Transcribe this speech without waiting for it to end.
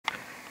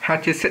how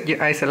to set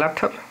your Acer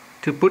laptop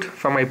to boot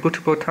from a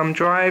bootable thumb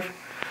drive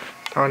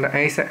on the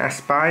Acer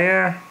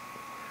Aspire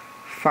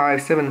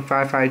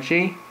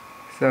 5755G.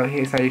 So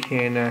here's how you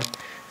can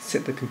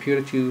set the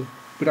computer to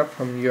boot up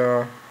from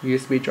your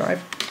USB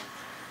drive.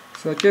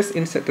 So just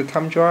insert the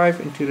thumb drive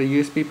into the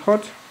USB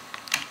port,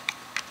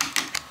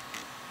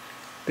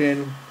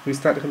 then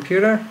restart the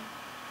computer.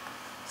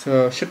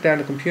 So shut down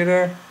the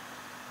computer,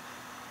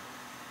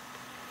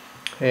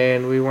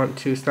 and we want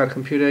to start the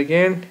computer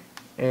again,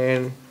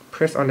 and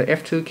press on the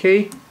F2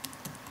 key.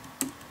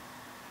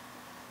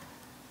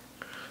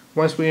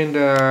 Once we're in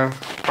the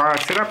bar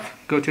setup,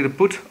 go to the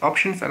boot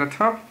options at the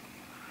top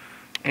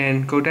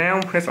and go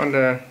down, press on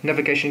the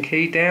navigation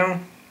key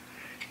down,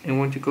 and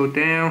want to go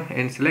down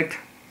and select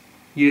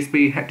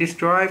USB hard disk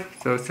drive,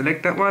 so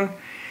select that one,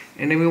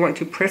 and then we want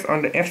to press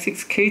on the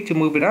F6 key to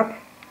move it up.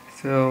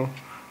 So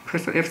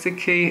press the F6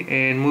 key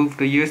and move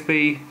the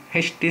USB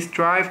hard disk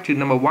drive to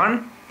number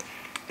 1,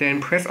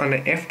 then press on the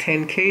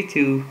F10 key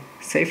to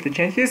save the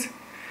changes.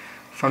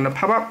 From the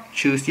pop-up,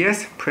 choose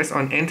yes, press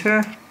on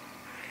enter,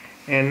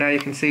 and now you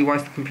can see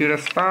once the computer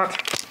starts,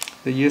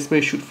 the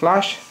USB should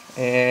flash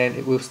and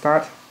it will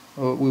start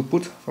or will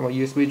boot from a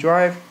USB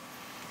drive,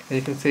 and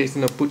you can see it's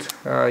going to boot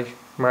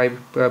my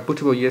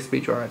bootable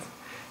USB drive.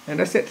 And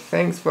that's it.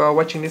 Thanks for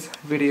watching this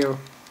video.